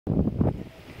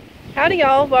Howdy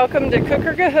y'all, welcome to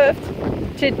Kooker.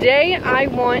 Today I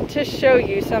want to show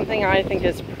you something I think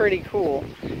is pretty cool.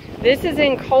 This is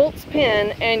in Colt's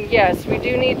pen, and yes, we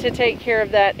do need to take care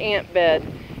of that ant bed.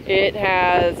 It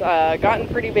has gotten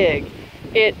pretty big.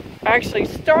 It actually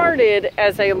started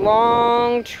as a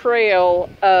long trail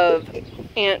of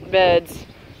ant beds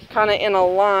kind of in a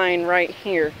line right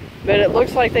here, but it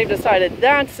looks like they've decided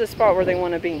that's the spot where they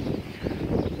want to be.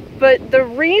 But the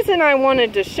reason I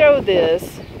wanted to show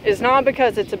this is not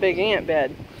because it's a big ant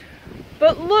bed,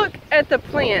 but look at the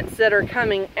plants that are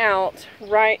coming out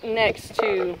right next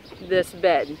to this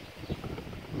bed.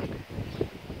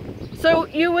 So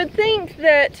you would think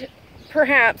that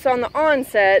perhaps on the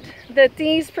onset that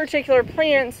these particular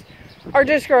plants are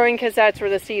just growing because that's where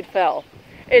the seed fell.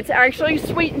 It's actually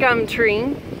sweet gum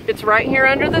tree. It's right here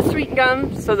under the sweet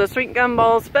gum. So the sweet gum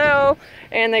balls fell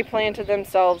and they planted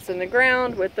themselves in the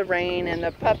ground with the rain and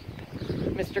the pup,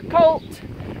 Mr. Colt,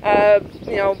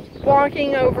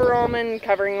 walking over them and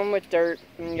covering them with dirt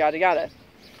and yada yada.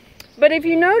 But if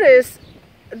you notice,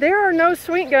 there are no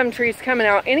sweet gum trees coming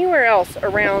out anywhere else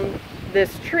around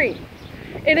this tree.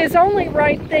 It is only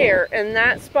right there in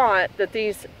that spot that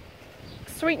these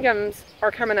sweet gums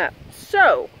are coming up.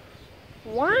 So,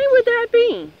 why would that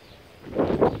be?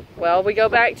 Well, we go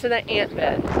back to the ant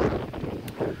bed.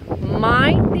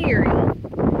 My theory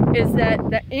is that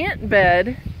the ant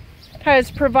bed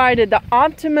has provided the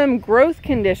optimum growth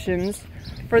conditions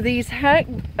for these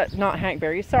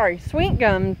sweet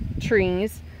gum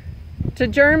trees to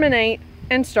germinate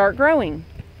and start growing.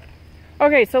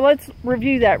 Okay, so let's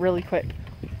review that really quick.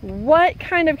 What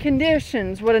kind of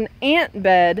conditions would an ant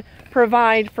bed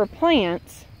provide for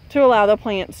plants to allow the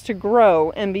plants to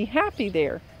grow and be happy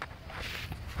there?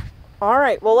 All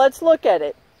right, well, let's look at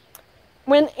it.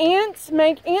 When ants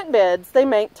make ant beds, they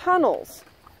make tunnels.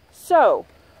 So,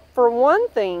 for one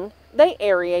thing, they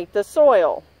aerate the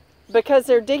soil. Because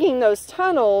they're digging those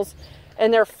tunnels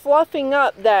and they're fluffing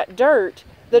up that dirt,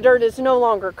 the dirt is no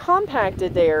longer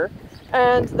compacted there.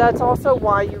 And that's also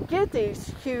why you get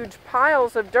these huge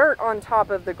piles of dirt on top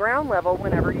of the ground level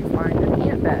whenever you find an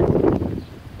ant bed.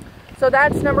 So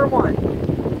that's number one.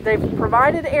 They've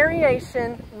provided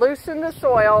aeration, loosened the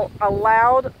soil,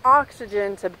 allowed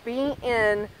oxygen to be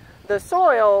in the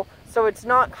soil so it's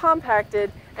not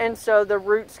compacted, and so the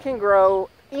roots can grow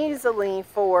easily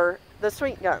for the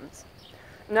sweet gums.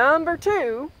 Number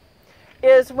two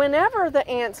is whenever the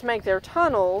ants make their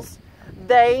tunnels,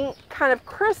 they kind of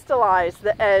crystallize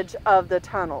the edge of the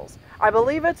tunnels. I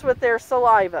believe it's with their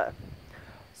saliva.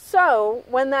 So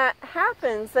when that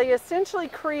happens, they essentially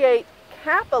create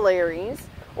capillaries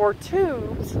or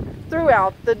tubes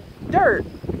throughout the dirt.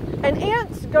 And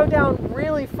ants go down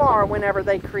really far whenever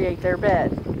they create their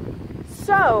bed.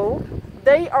 So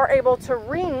they are able to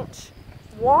reach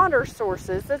water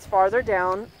sources that's farther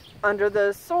down under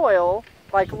the soil,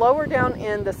 like lower down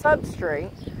in the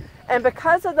substrate. And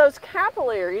because of those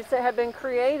capillaries that have been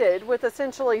created with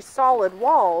essentially solid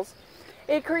walls,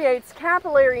 it creates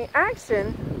capillary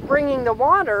action, bringing the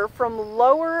water from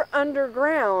lower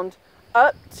underground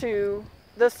up to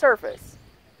the surface.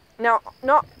 Now,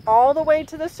 not all the way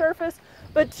to the surface,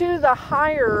 but to the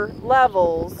higher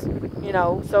levels,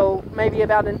 so maybe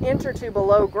about an inch or two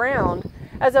below ground,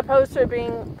 as opposed to it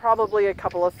being probably a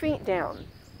couple of feet down.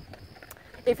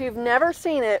 If you've never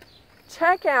seen it,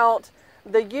 check out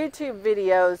the YouTube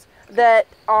videos that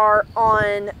are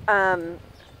on,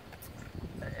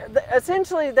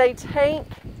 essentially they create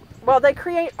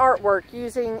artwork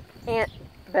using ant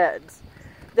beds.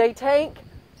 They take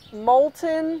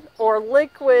molten or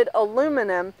liquid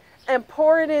aluminum and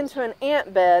pour it into an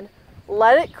ant bed,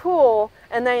 let it cool,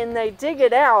 and then they dig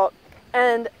it out,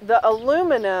 and the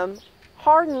aluminum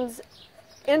hardens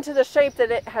into the shape that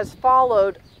it has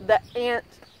followed the ant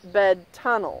bed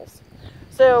tunnels.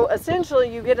 So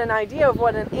essentially you get an idea of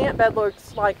what an ant bed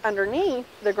looks like underneath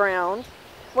the ground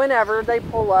whenever they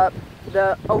pull up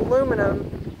the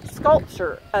aluminum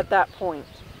sculpture at that point.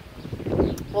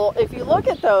 Well, if you look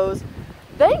at those,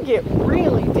 they get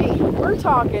really deep. We're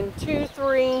talking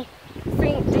 2-3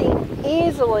 feet deep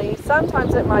easily.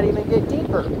 Sometimes it might even get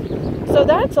deeper. So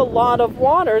that's a lot of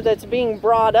water that's being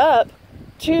brought up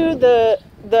to the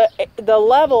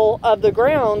level of the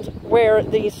ground where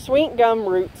these sweet gum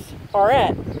roots are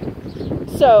at.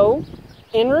 So,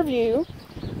 in review,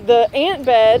 the ant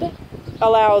bed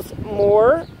allows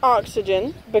more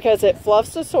oxygen because it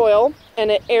fluffs the soil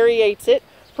and it aerates it,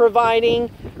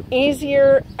 providing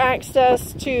easier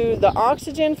access to the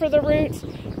oxygen for the roots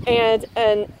and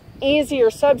an easier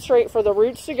substrate for the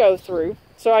roots to go through.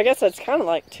 So I guess that's kind of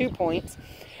like 2 points.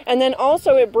 And then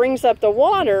also it brings up the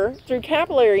water through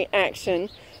capillary action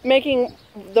making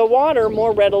the water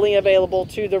more readily available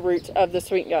to the roots of the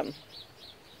sweet gum.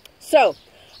 So,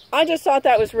 I just thought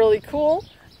that was really cool,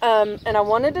 and I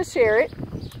wanted to share it.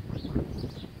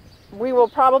 We will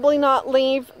probably not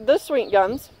leave the sweet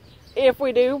gums. If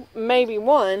we do, maybe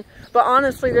one, but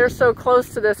honestly, they're so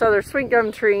close to this other sweet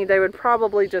gum tree, they would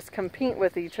probably just compete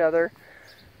with each other.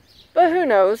 But who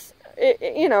knows?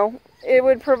 You know, it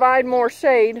would provide more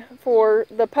shade for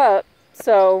the pup,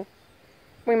 so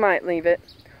we might leave it.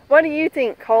 What do you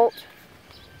think, Colt?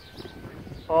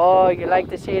 Oh, you like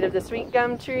the shade of the sweet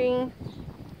gum tree?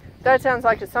 That sounds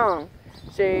like a song.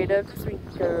 Shade of the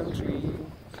sweet gum tree.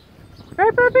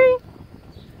 Right, puppy?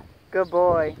 Good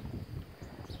boy.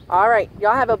 All right,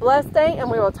 y'all have a blessed day,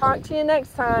 and we will talk to you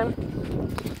next time.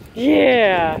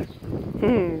 Yeah.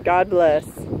 God bless.